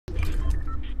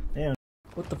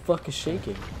What the fuck is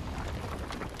shaking?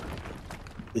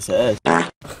 His ass.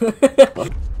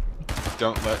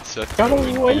 Don't let Seth Got go him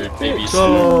into right your there.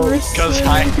 babysitter. Because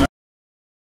I...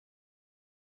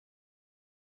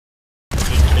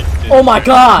 Oh my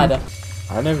god!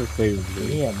 I never played with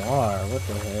you. EMR, what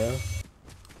the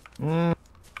hell?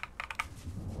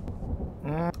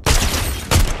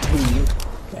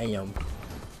 Damn.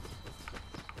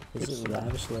 Is it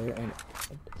lavish layer and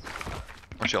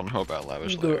What y'all know about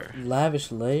lavish layer?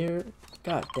 lavish layer?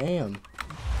 God damn.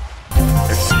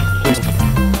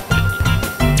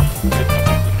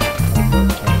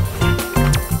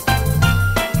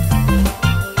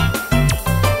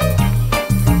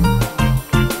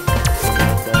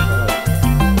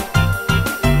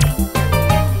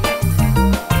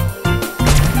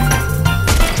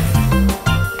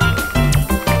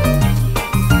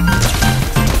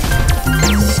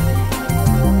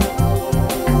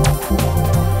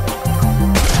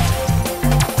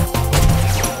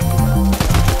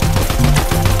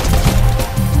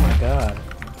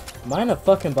 Am I in a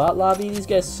fucking bot lobby? These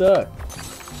guys suck.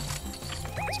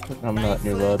 I'm not in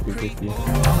your lobby with you.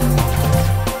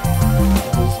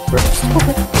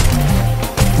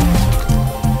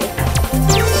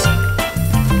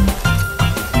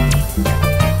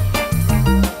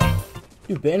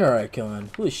 Dude, Banner alright killing.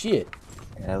 Holy shit.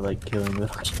 Yeah, I like killing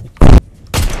little kids.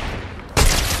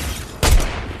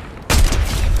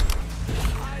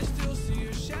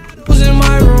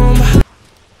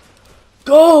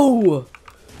 Go!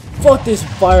 Fuck this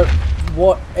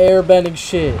airbending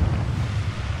shit.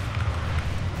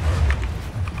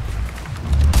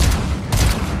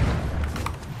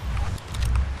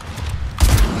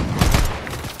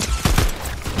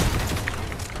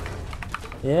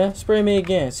 Yeah, spray me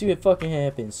again. See what fucking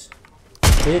happens,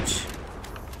 bitch.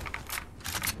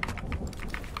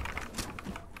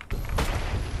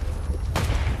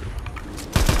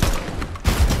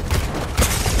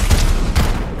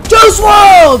 Juice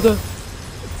WRLD!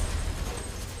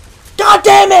 God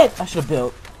damn it! I should have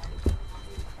built.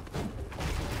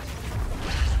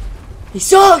 He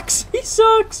sucks! He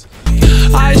sucks!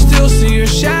 I still see your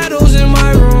shadows in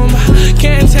my room.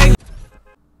 Can't take.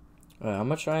 Alright, I'm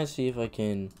gonna try and see if I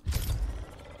can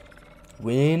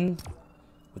win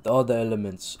with all the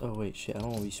elements. Oh wait, shit, I don't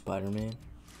want to be Spider-Man.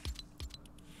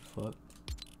 Fuck.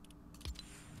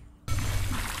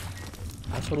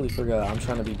 I totally forgot. I'm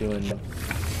trying to be doing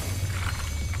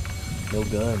no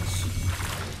guns.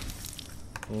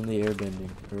 Only airbending.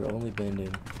 Or only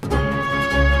bending.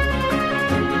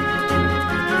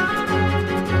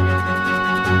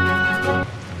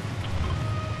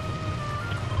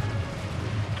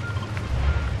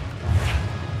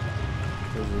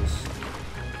 What is this?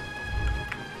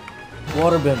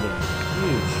 Water bending.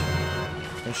 Huge.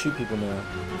 I shoot people now.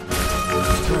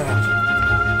 Scratch.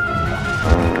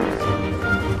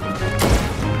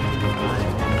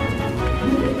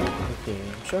 Okay,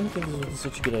 I'm trying to think this is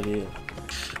such a good idea.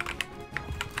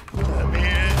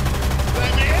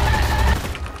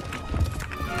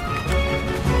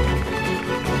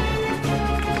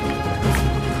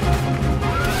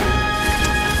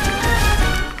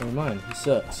 Never mind, he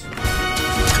sucks.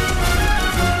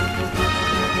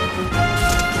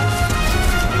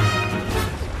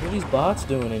 What are these bots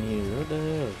doing in here? What the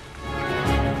hell?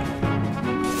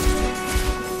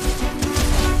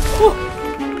 Oh!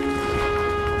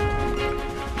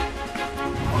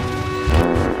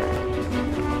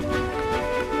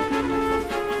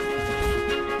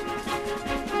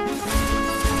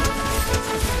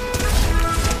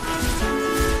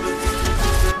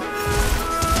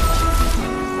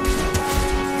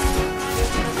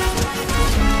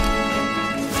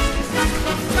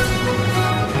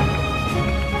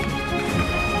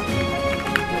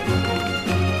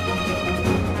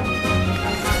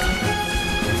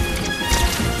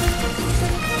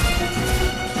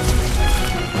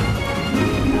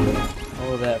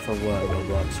 All that for what,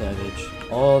 Roblox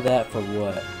Savage? All that for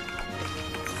what?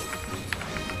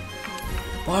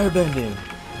 Firebending!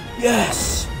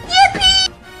 Yes! Yippee!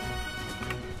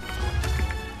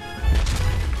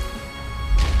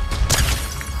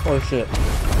 Oh shit.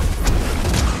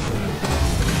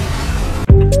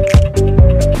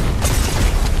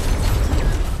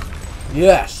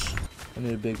 Yes! I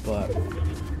need a big pot.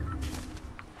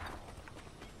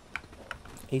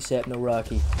 ASAP, no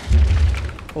Rocky.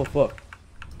 Oh fuck.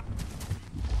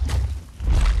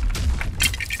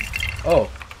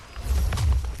 Oh.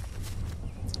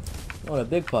 Oh, a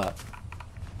big pot.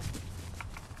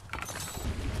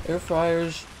 Air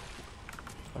fryers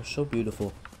are so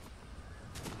beautiful.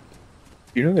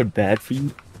 You know they're bad for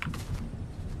you?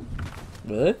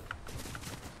 Really?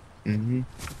 Mm-hmm.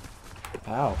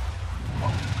 How?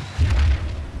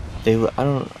 I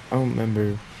don't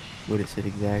remember what it said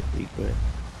exactly, but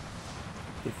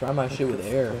They fry my shit with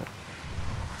air.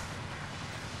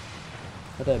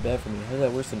 How's that bad for me? How's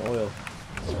that worse than oil?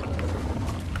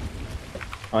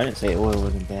 Oh, I didn't say oil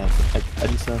wasn't bad. I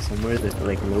just saw somewhere that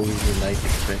like lowers your life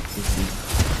expectancy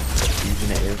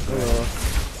using an air fryer.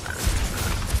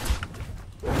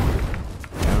 I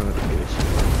don't know what to do with shit.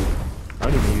 I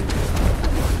don't even use it.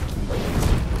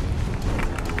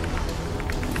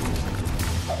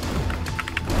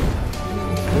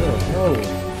 No.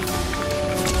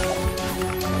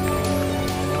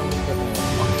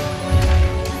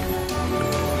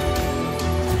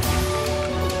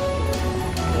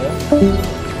 Yeah.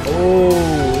 Oh,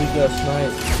 he got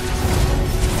sniped.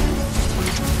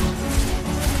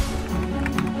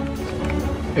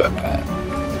 You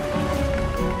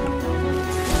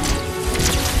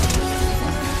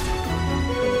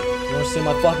wanna see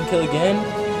my fucking kill again?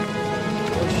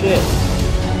 Oh shit.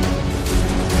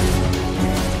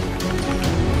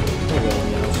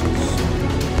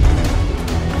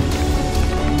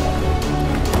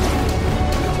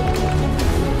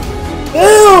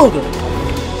 Build!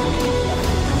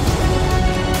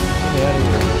 Get out of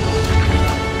here.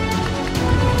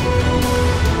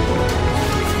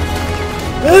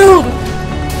 Build!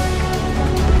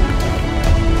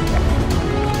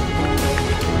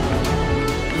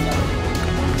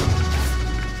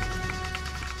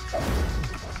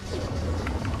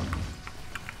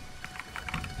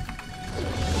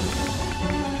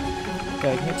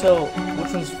 Okay, can you tell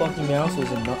which one's fucking mouses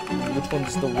and not, which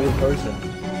one's the real person?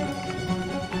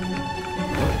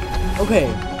 Okay,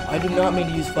 I did not mean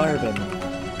to use firebending.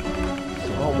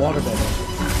 I want waterbending.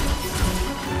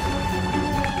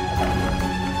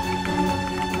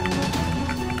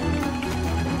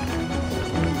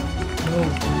 No.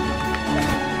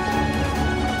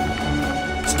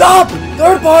 Stop!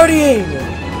 Third partying!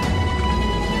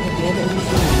 God damn it, who's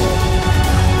doing that?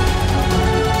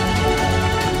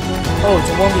 Oh, it's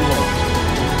a 1v1.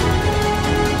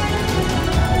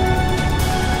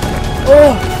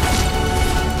 Oh!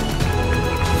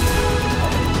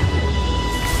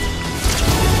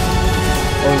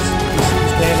 Oh, he's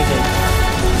panicking.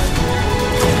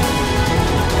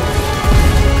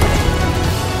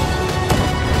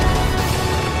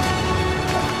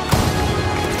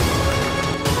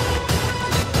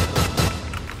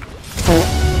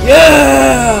 Yeah!